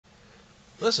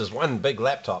This is one big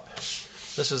laptop.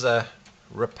 This is a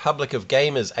Republic of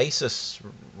Gamers, ASUS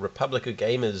Republic of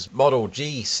Gamers model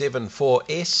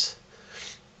G74S.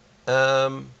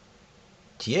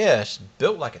 Yeah, it's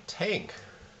built like a tank.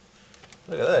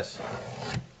 Look at this.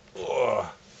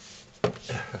 Oh.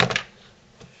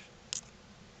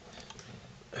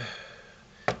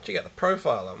 Check out the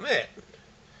profile on that.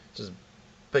 It's as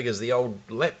big as the old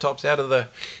laptops out of the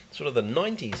sort of the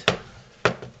 90s.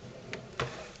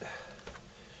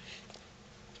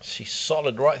 She's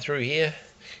solid right through here.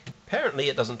 Apparently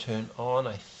it doesn't turn on,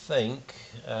 I think.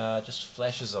 Just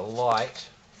flashes a light.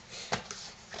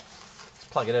 Let's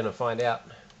plug it in and find out.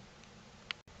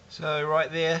 So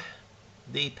right there,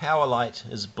 the power light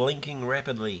is blinking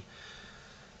rapidly.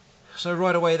 So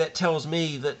right away that tells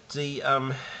me that the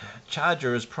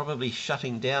charger is probably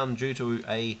shutting down due to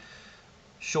a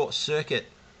short circuit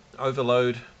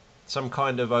overload, some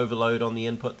kind of overload on the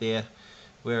input there,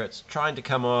 where it's trying to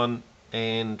come on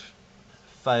and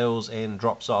fails and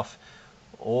drops off.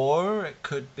 Or it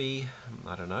could be,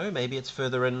 I don't know, maybe it's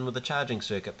further in with the charging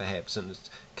circuit perhaps, and it's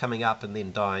coming up and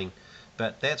then dying.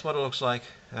 But that's what it looks like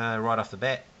right off the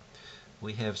bat.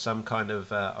 We have some kind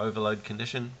of overload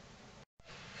condition.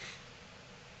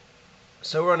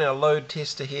 So we're on our load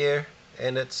tester here,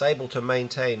 and it's able to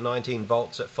maintain 19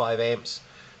 volts at 5 amps.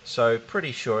 So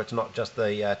pretty sure it's not just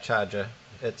the charger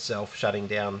itself shutting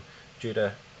down due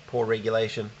to poor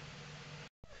regulation.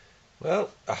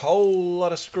 Well, a whole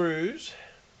lot of screws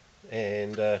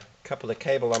and a couple of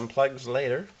cable unplugs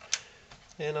later,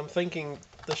 and I'm thinking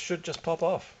this should just pop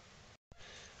off.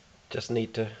 Just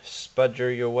need to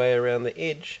spudger your way around the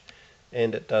edge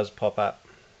and it does pop up.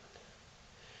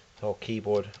 The whole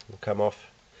keyboard will come off.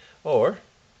 Or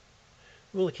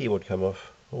will the keyboard come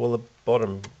off? Or will the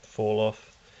bottom fall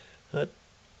off?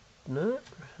 No,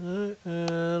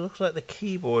 looks like the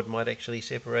keyboard might actually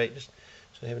separate. Just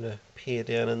having a peer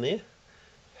down in there.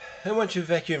 And once you've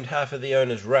vacuumed half of the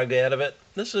owner's rug out of it,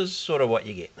 this is sort of what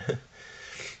you get.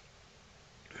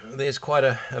 There's quite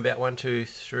about 1, 2,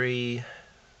 3,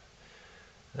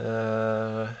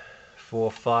 4,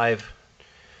 5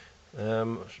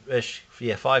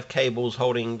 5 cables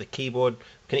holding the keyboard,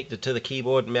 connected to the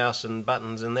keyboard, mouse and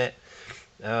buttons and that.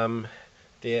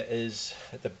 There is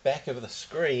at the back of the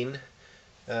screen,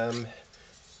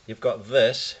 you've got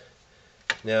this.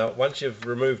 Now once you've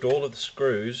removed all of the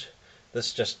screws,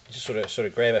 this just sort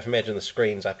of grab it. Imagine the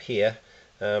screen's up here,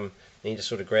 then you just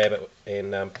sort of grab it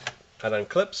and it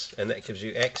unclips, and that gives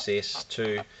you access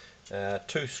to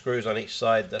 2 screws on each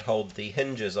side that hold the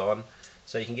hinges on,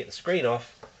 so you can get the screen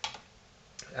off.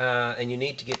 And you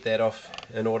need to get that off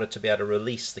in order to be able to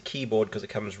release the keyboard, because it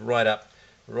comes right up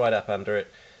under it.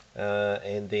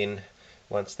 And then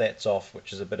once that's off,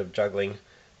 which is a bit of juggling,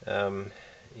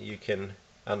 you can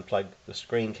unplug the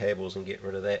screen cables and get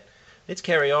rid of that. Let's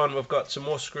carry on. We've got some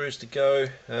more screws to go.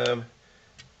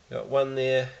 Got one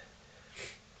there,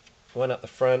 one up the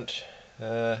front,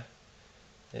 and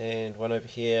one over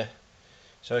here.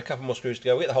 So a couple more screws to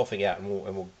go. We'll get the whole thing out and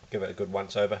we'll give it a good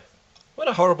once over. What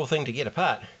a horrible thing to get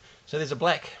apart. So there's a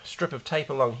black strip of tape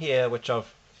along here which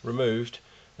I've removed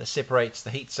that separates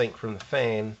the heatsink from the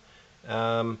fan.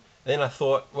 Then I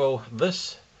thought, well,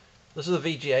 this is a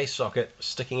VGA socket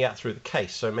sticking out through the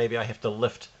case, so maybe I have to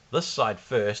lift this side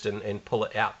first and pull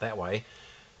it out that way.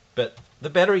 But the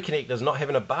battery connector's not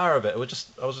having a bar of it. I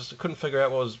couldn't figure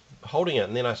out what was holding it,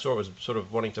 and then I saw it was sort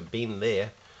of wanting to bend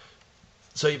there.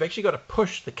 So you've actually got to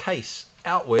push the case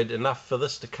outward enough for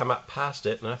this to come up past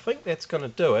it, and I think that's going to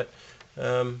do it.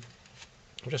 I'll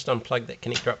just unplug that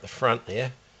connector up the front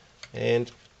there, and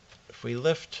if we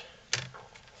lift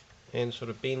and sort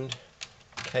of bend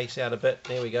the case out a bit,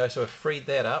 there we go. So we've freed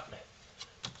that up,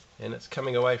 and it's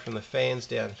coming away from the fans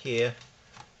down here.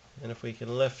 And if we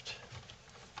can lift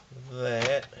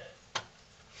that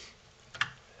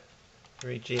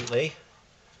very gently,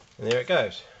 and there it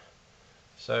goes.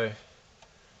 So you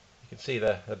can see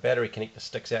the battery connector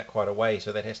sticks out quite a way,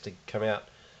 so that has to come out.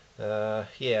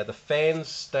 Yeah, the fans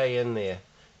stay in there.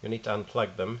 You'll need to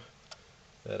unplug them.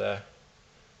 But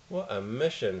what a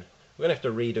mission. We're going to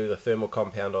have to redo the thermal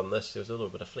compound on this. There's a little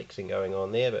bit of flexing going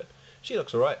on there, but she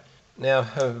looks alright. Now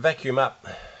vacuum up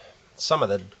some of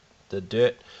the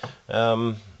dirt,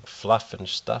 fluff and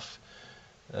stuff.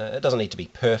 It doesn't need to be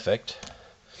perfect.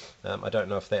 I don't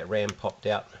know if that RAM popped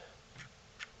out.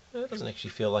 It doesn't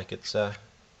actually feel like it's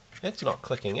not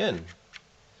clicking in.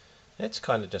 It's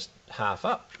kind of just half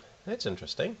up. That's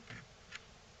interesting.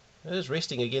 It is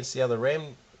resting against the other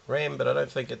RAM, but I don't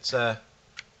think it's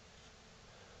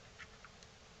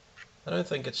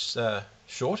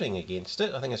shorting against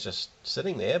it. I think it's just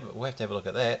sitting there, but we'll have to have a look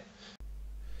at that.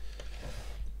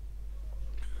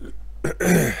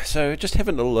 So just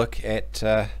having a look at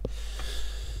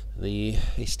the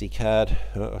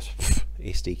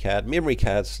memory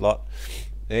card slot,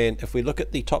 and if we look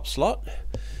at the top slot,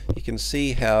 you can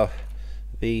see how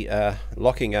the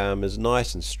locking arm is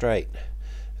nice and straight,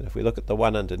 and if we look at the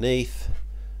one underneath,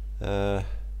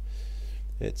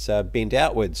 it's bent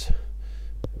outwards,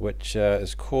 which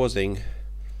is causing,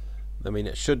 I mean,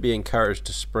 it should be encouraged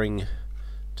to spring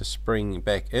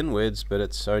back inwards, but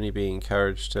it's only being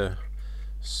encouraged to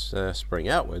spring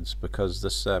outwards because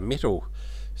this metal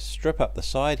strip up the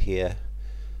side here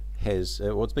has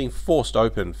well, it's been forced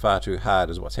open far too hard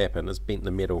is what's happened. It's bent the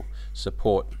metal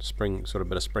support, spring, sort of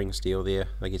bit of spring steel there,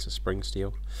 I guess it's spring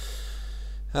steel,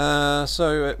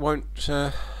 so it won't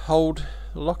hold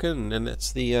lock in, and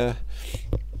it's the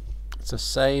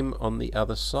same on the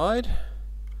other side,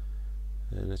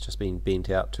 and it's just been bent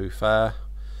out too far.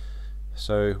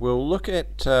 So we'll look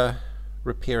at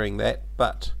repairing that,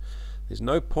 but there's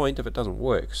no point if it doesn't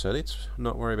work, so let's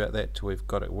not worry about that till we've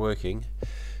got it working.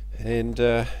 And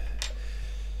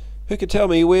who could tell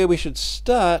me where we should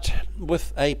start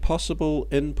with a possible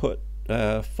input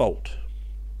fault?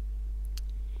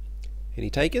 Any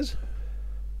takers?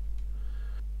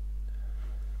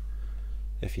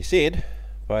 If you said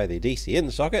by the DC in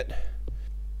socket,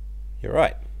 you're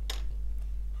right.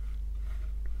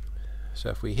 So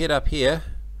if we head up here,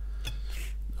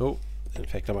 oh, in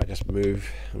fact I might just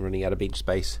move, I'm running out of bench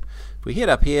space. If we head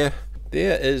up here,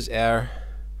 there is our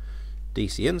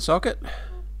DC in socket,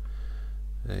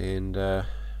 and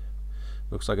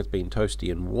looks like it's been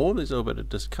toasty and warm. There's a little bit of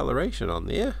discoloration on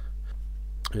there.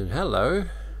 And hello,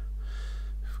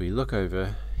 if we look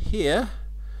over here,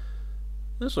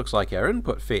 this looks like our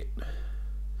input FET,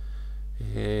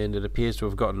 and it appears to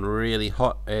have gotten really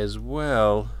hot as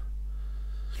well.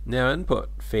 Now input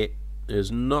FET is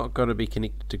not going to be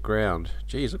connected to ground.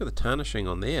 Geez, look at the tarnishing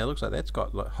on there. It looks like that's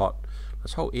got hot.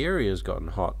 This whole area has gotten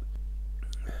hot.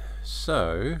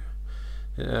 So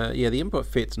yeah, the input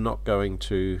FET's not going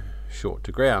to short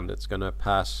to ground. It's going to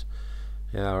pass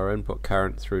our input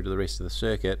current through to the rest of the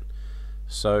circuit.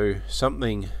 So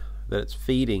something that it's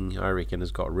feeding, I reckon,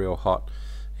 has got real hot.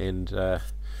 And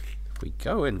if we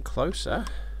go in closer,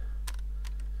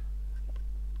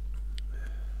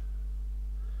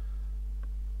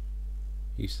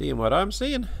 you seeing what I'm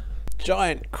seeing?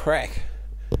 Giant crack.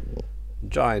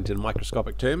 Giant in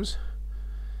microscopic terms.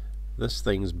 This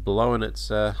thing's blowing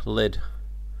its lid.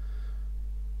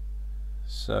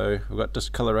 So we've got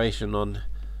discoloration on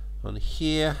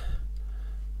here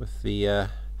with the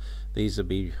these will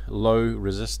be low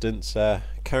resistance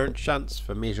current shunts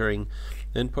for measuring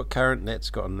input current. That's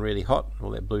gotten really hot, all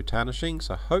that blue tarnishing,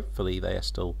 so hopefully they are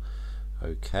still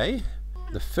okay.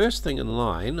 The first thing in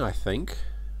line, I think,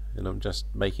 and I'm just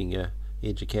making a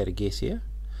educated guess here,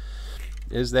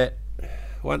 is that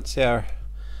once our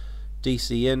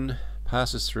DC in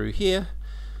passes through here,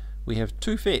 we have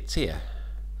two FETs here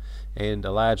and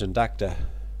a large inductor.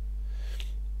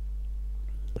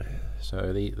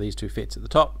 So these two FETs at the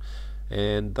top,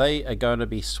 and they are going to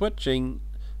be switching,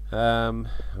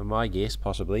 my guess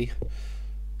possibly,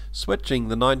 switching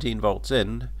the 19 volts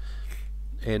in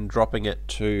and dropping it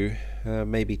to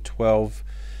maybe 12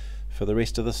 for the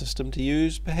rest of the system to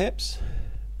use, perhaps.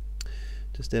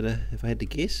 Just if I had to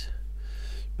guess.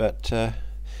 But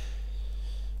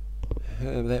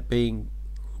that being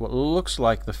what looks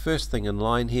like the first thing in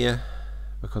line here,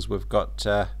 because we've got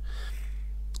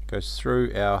goes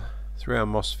through our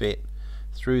MOSFET,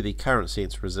 through the current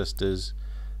sense resistors,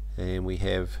 and we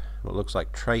have what looks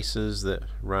like traces that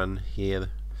run here.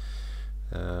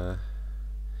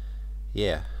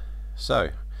 Yeah, so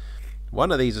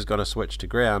one of these is going to switch to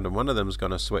ground and one of them is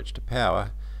going to switch to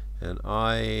power, and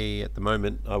at the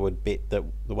moment I would bet that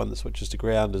the one that switches to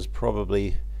ground is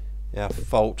probably our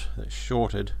fault that's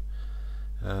shorted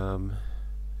and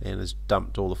has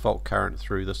dumped all the fault current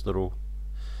through this little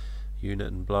unit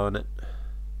and blowing it.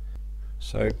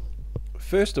 So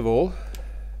first of all,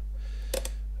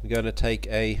 I'm going to take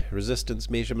a resistance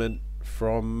measurement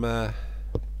from our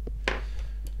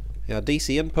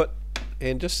DC input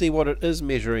and just see what it is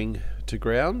measuring to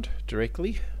ground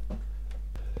directly.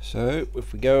 So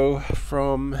if we go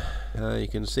from, you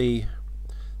can see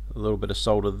a little bit of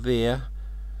solder there,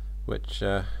 which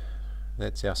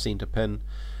that's our center pin.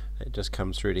 It just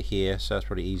comes through to here, so it's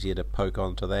pretty easier to poke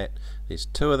onto that. There's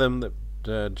two of them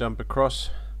that jump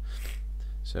across.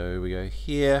 So we go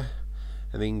here,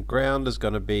 and then ground is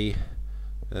going to be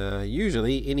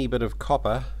usually any bit of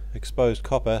copper, exposed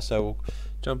copper. So we'll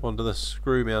jump onto the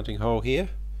screw mounting hole here,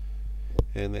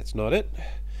 and that's not it.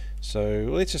 So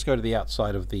let's just go to the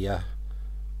outside of the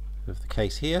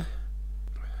case here.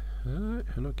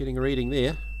 I'm not getting a reading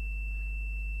there.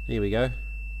 Here we go.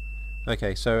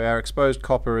 Okay, so our exposed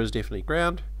copper is definitely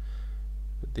ground,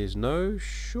 but there's no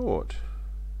short.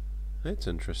 That's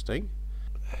interesting.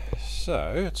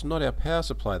 So it's not our power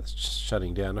supply that's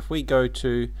shutting down. If we go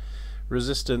to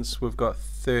resistance, we've got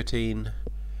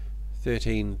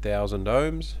 13,000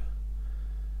 ohms.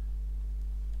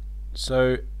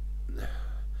 So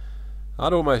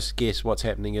I'd almost guess what's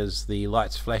happening is the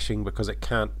light's flashing because it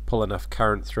can't pull enough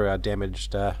current through our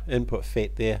damaged input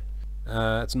FET there.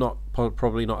 It's not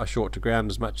probably not a short to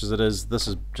ground as much as it is this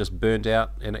is just burnt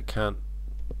out, and it can't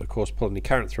of course pull any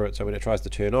current through it, so when it tries to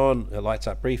turn on it lights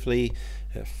up briefly,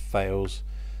 it fails.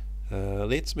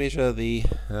 Let's measure the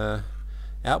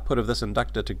output of this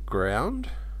inductor to ground.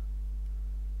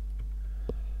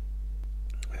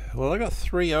 Well, I got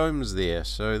 3 ohms there,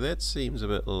 so that seems a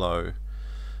bit low.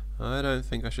 I don't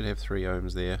think I should have 3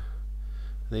 ohms there.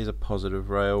 There's a positive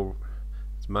rail.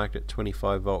 It's marked at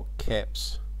 25 volt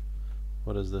caps.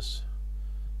 What is this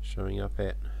showing up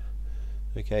at?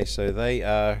 Okay, so they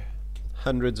are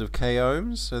hundreds of k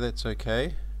ohms, so that's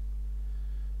okay.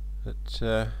 But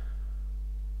to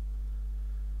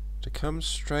come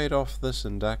straight off this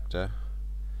inductor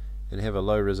and have a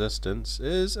low resistance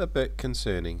is a bit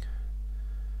concerning.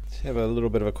 Let's have a little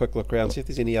bit of a quick look around, see if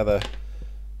there's any other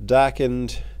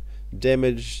darkened,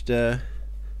 damaged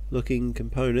looking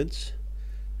components.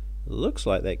 Looks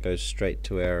like that goes straight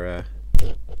to our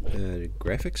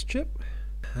graphics chip.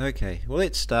 Okay, well,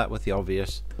 let's start with the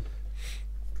obvious.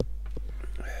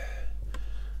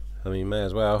 I mean, may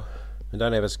as well. I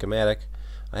don't have a schematic.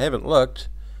 I haven't looked,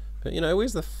 but you know,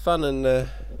 where's the fun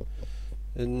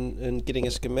in getting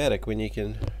a schematic when you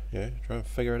can, you know, try and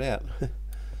figure it out?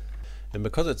 And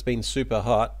because it's been super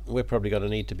hot, we're probably going to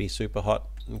need to be super hot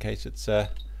in case it's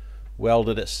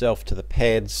welded itself to the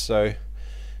pads. So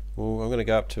I'm going to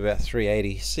go up to about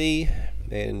 380 C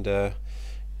and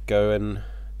go in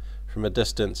from a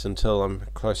distance until I'm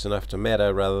close enough to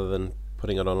matter, rather than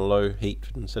putting it on a low heat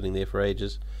and sitting there for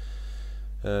ages.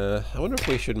 I wonder if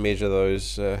we should measure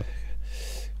those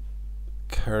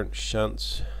current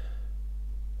shunts.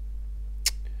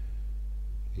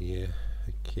 Yeah,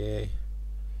 okay.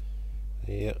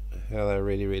 Yeah, they're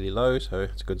really, really low, so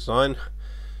it's a good sign.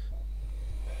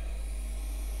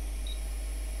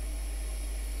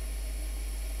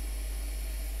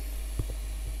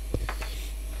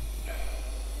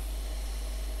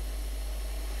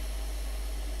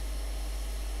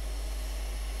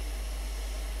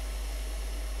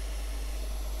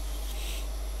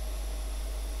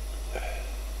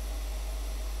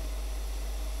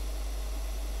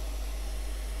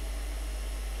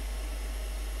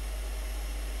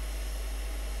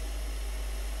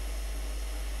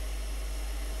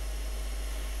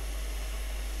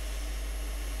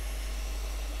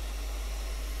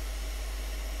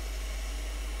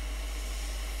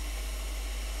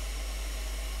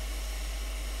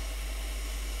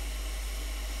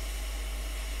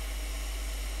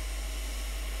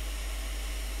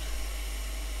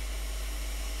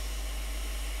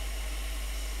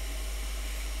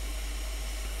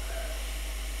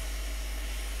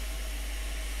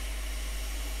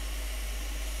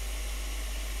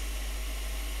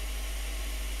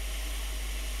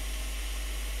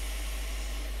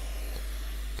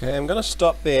 Okay, I'm going to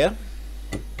stop there.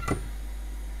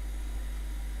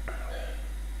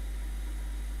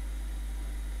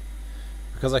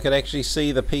 Because I could actually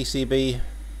see the PCB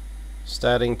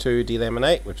starting to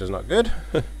delaminate, which is not good.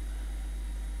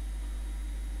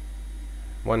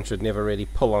 One should never really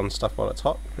pull on stuff while it's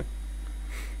hot.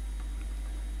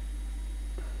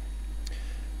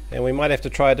 And we might have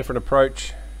to try a different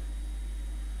approach.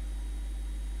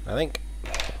 I think,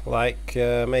 like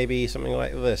maybe something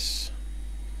like this.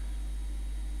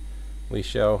 We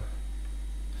shall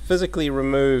physically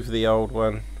remove the old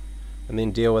one and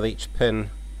then deal with each pin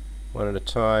one at a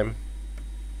time.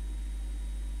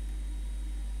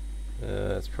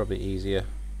 That's probably easier.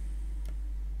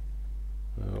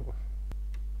 Oh.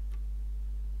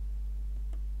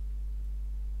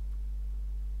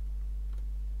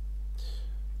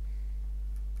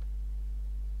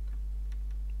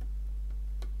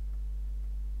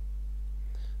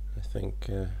 I think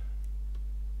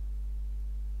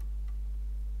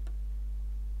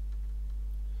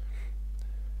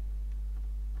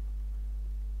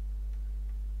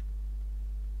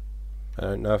I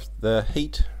don't know if the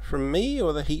heat from me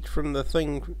or the heat from the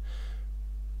thing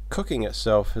cooking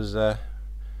itself has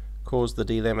caused the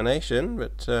delamination,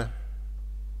 but there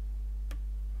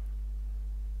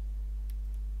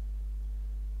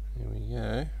we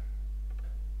go.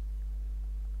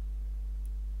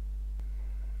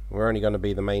 We're only going to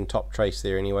be the main top trace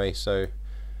there anyway, so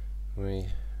We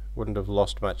wouldn't have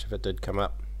lost much if it did come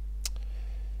up.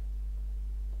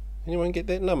 Anyone get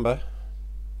that number?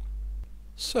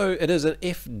 So it is an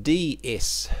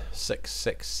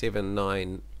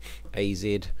FDS6679 AZ,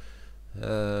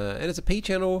 and it's a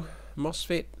P-channel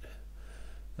MOSFET,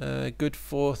 good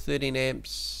for 13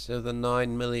 amps with a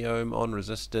 9 milliohm on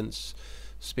resistance,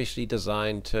 specially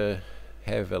designed to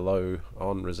have a low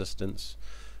on resistance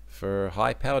for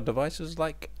high powered devices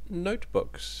like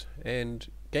notebooks and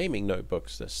gaming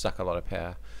notebooks that suck a lot of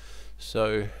power.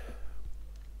 So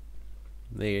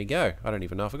there you go. I don't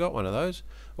even know if I got one of those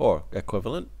or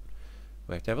equivalent.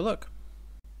 We have to have a look.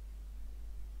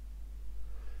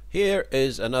 Here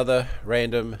is another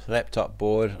random laptop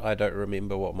board. I don't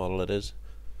remember what model it is,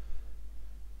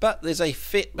 but there's a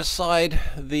FET beside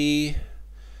the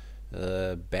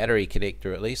battery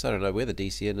connector, at least. I don't know where the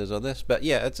DCN is on this, but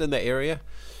yeah, it's in that area.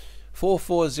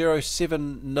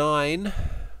 44079,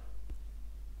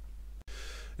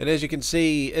 and as you can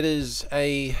see, it is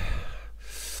a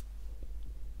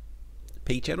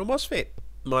P-channel MOSFET,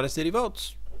 minus 30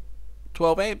 volts,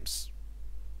 12 amps,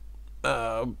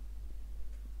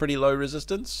 pretty low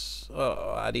resistance,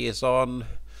 RDS on,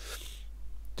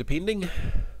 depending.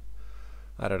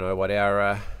 I don't know what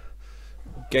our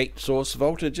gate source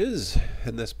voltage is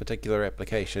in this particular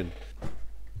application.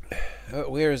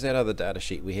 Where is that other data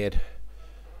sheet we had?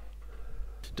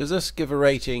 Does this give a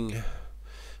rating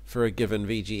for a given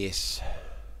VGS?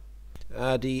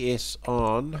 RDS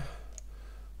on,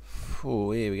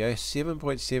 oh, there we go,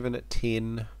 7.7 at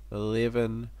 10,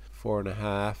 11,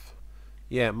 4.5.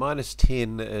 Yeah, minus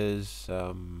 10 is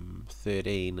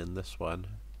 13 in this one,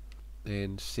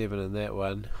 and 7 in that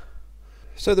one.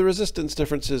 So the resistance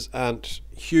differences aren't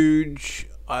huge.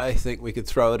 I think we could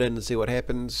throw it in and see what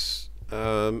happens.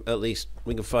 At least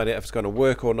we can find out if it's going to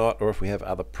work or not, or if we have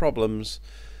other problems,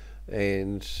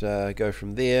 and go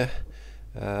from there.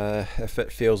 If it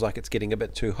feels like it's getting a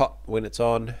bit too hot when it's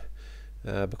on,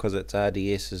 because its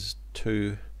RDS is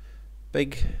too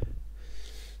big,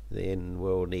 then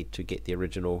we'll need to get the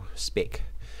original spec.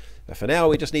 But for now,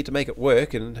 we just need to make it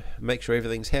work and make sure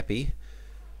everything's happy.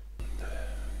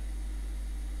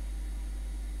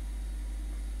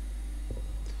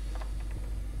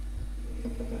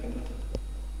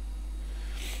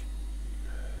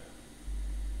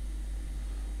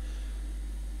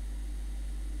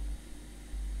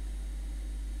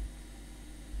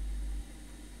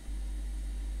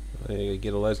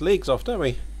 Get all those legs off, don't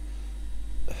we?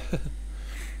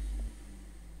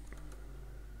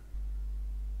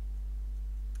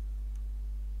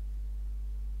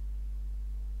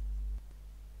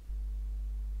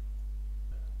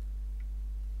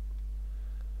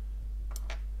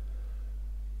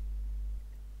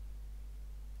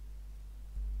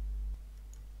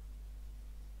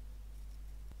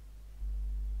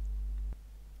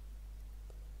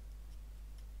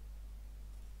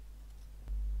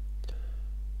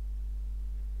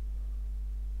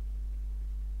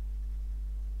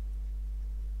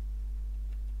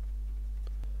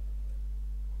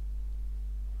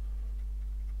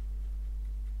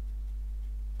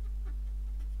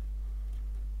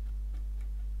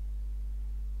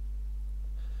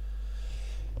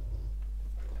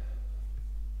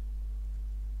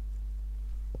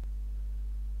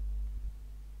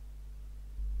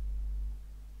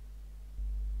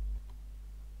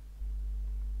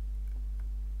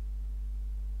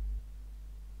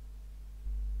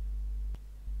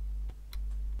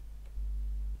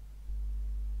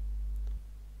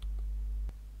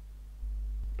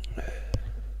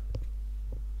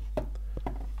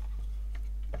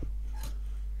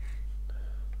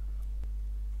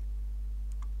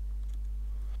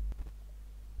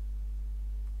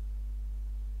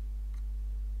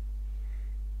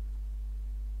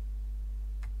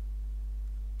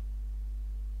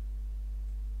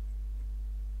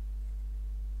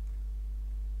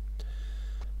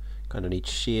 Kind of need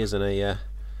shears in a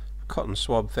cotton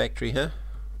swab factory, huh?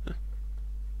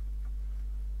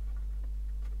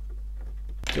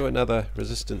 Do another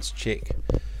resistance check.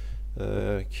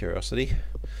 Curiosity.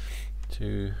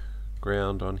 To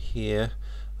ground on here.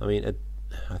 I mean,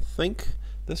 I think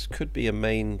this could be a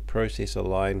main processor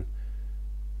line,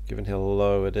 given how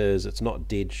low it is. It's not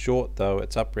dead short though.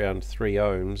 It's up around 3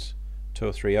 ohms, 2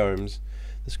 or 3 ohms.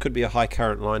 This could be a high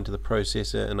current line to the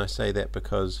processor, and I say that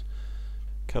because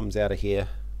comes out of here,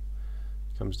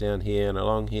 comes down here and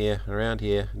along here, around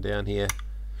here and down here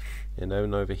and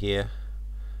over here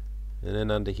and then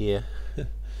under here.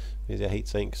 There's our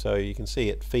heatsink, so you can see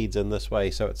it feeds in this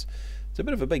way, so it's a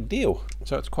bit of a big deal,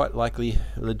 so it's quite likely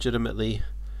legitimately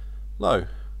low.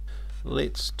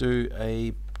 Let's do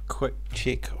a quick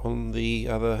check on the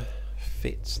other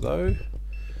fits though.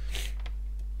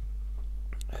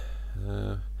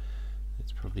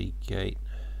 That's probably gate.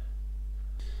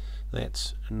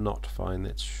 That's not fine,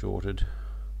 that's shorted. It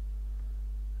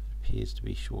appears to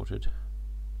be shorted.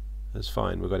 That's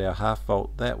fine, we've got our half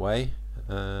volt that way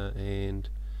and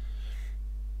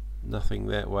nothing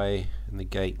that way, and the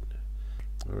gate,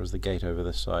 or is the gate over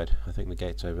this side? I think the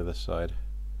gate's over this side.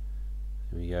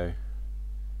 There we go.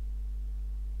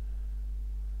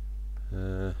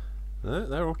 No,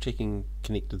 they're all checking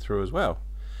connected through as well.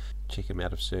 Check them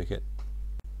out of circuit.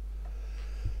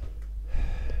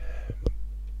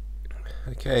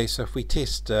 Okay, so if we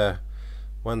test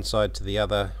one side to the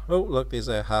other, oh look, there's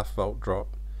a half volt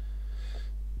drop.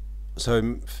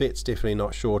 So FET's definitely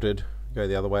not shorted. Go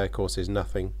the other way, of course there's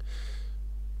nothing.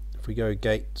 If we go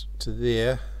gate to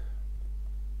there,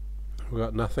 we've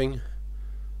got nothing.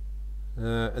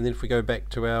 And then if we go back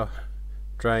to our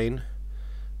drain,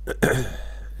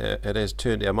 it has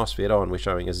turned our MOSFET on. We're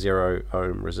showing a 0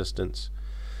 ohm resistance,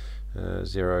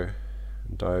 0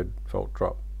 diode volt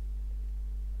drop.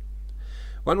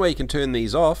 One way you can turn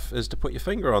these off is to put your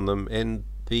finger on them, and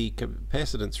the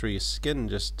capacitance through your skin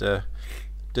just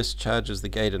discharges the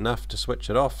gate enough to switch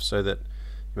it off, so that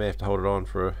you may have to hold it on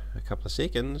for a couple of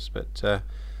seconds, but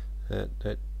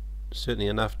certainly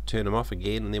enough to turn them off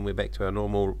again, and then we're back to our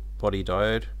normal body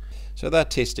diode. So they're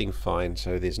testing fine,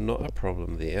 so there's not a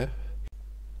problem there.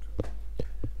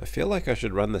 I feel like I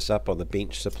should run this up on the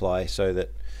bench supply so that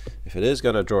if it is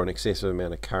going to draw an excessive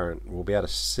amount of current, we'll be able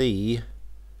to see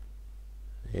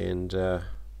and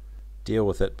deal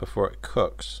with it before it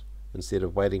cooks, instead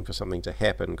of waiting for something to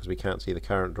happen because we can't see the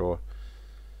current draw.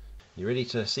 You ready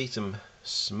to see some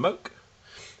smoke?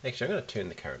 Actually, I'm going to turn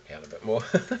the current down a bit more.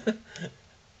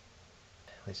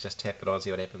 Let's just tap it on and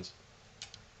see what happens.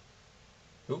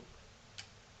 Oop.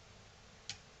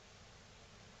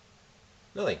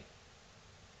 Nothing.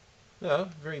 No,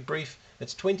 very brief.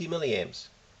 It's 20 milliamps.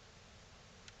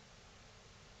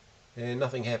 And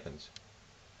nothing happens.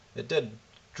 It did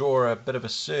draw a bit of a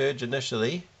surge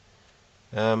initially,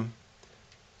 but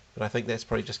I think that's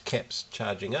probably just caps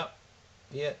charging up.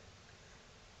 Yeah.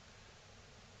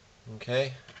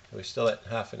 Okay, we're still at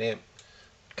half an amp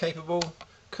capable.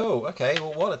 Cool. Okay,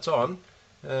 well while it's on,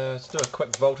 let's do a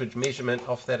quick voltage measurement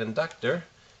off that inductor,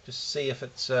 just to see if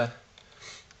it's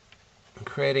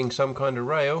creating some kind of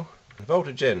rail.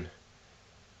 Voltage in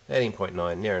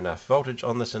 18.9, near enough. Voltage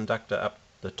on this inductor up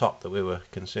the top that we were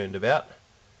concerned about.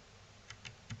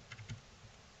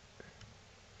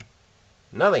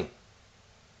 Nothing.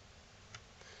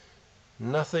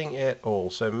 Nothing at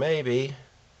all. So maybe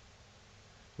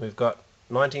we've got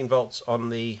 19 volts on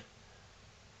the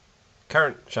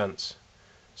current shunts.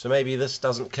 So maybe this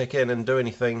doesn't kick in and do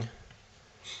anything.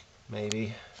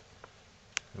 Maybe.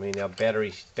 I mean, our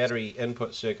battery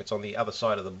input circuit's on the other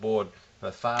side of the board,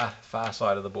 the far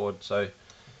side of the board. So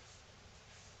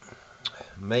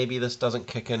maybe this doesn't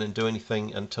kick in and do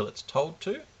anything until it's told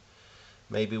to.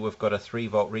 Maybe we've got a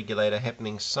 3-volt regulator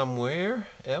happening somewhere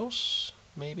else.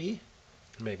 Maybe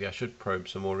I should probe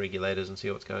some more regulators and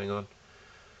see what's going on.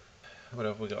 What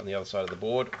have we got on the other side of the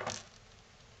board?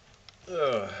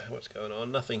 What's going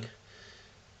on? Nothing.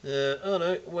 Oh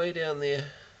no, way down there.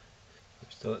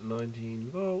 We're still at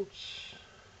 19 volts.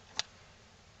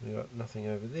 We got nothing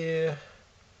over there.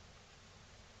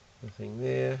 Nothing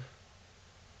there.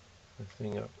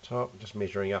 Nothing up top. Just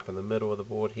measuring up in the middle of the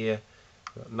board here.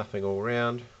 Got nothing all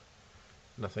round.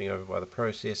 Nothing over by the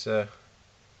processor.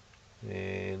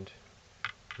 And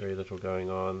very little going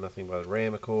on. Nothing by the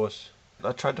RAM, of course.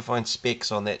 I tried to find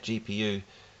specs on that GPU,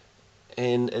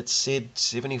 and it said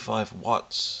 75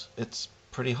 watts. It's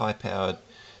pretty high powered.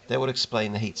 That would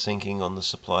explain the heat sinking on the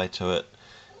supply to it.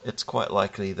 It's quite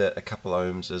likely that a couple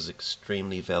ohms is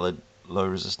extremely valid low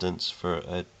resistance for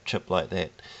a chip like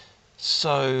that.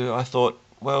 So I thought,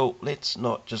 well, let's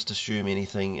not just assume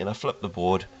anything, and I flipped the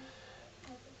board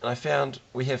and I found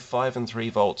we have 5 and 3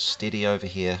 volts steady over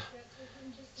here,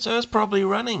 so it's probably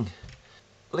running.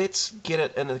 Let's get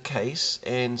it in the case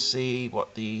and see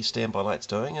what the standby light's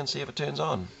doing and see if it turns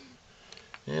on.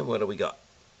 And what do we got?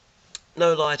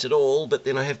 No light at all, but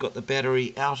then I have got the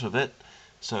battery out of it,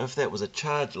 so if that was a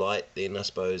charge light, then I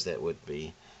suppose that would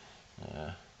be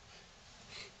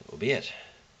it.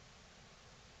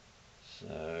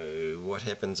 So what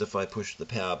happens if I push the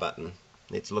power button?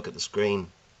 Let's look at the screen.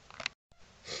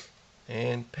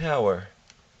 And power.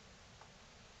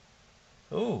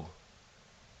 Ooh.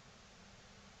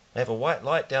 I have a white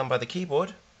light down by the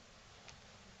keyboard.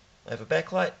 I have a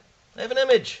backlight. I have an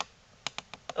image.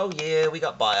 Oh yeah, we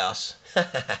got BIOS.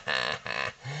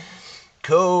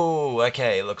 Cool.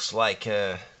 Okay, looks like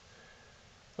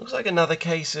Looks like another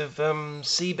case of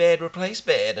see bad replace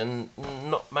bad, and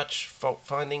not much fault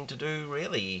finding to do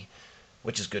really,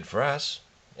 which is good for us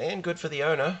and good for the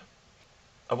owner.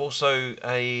 I've also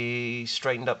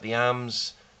straightened up the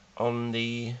arms on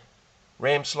the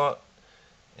RAM slot,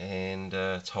 and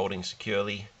it's holding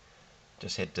securely.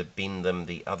 Just had to bend them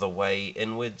the other way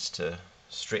inwards to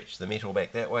stretch the metal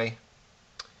back that way.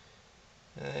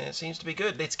 It seems to be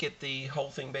good. Let's get the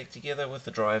whole thing back together with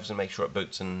the drives and make sure it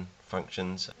boots and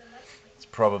functions. It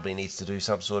probably needs to do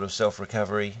some sort of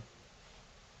self-recovery.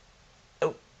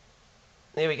 Oh,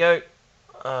 there we go.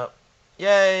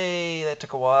 Yay, that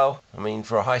took a while. I mean,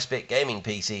 for a high-spec gaming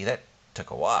PC, that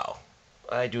took a while.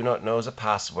 I do not know the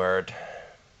password.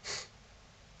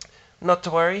 Not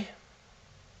to worry.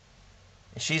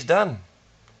 She's done.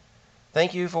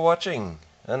 Thank you for watching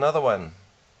another one.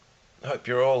 I hope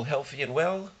you're all healthy and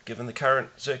well, given the current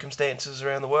circumstances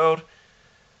around the world.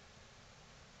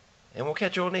 And we'll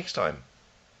catch you all next time.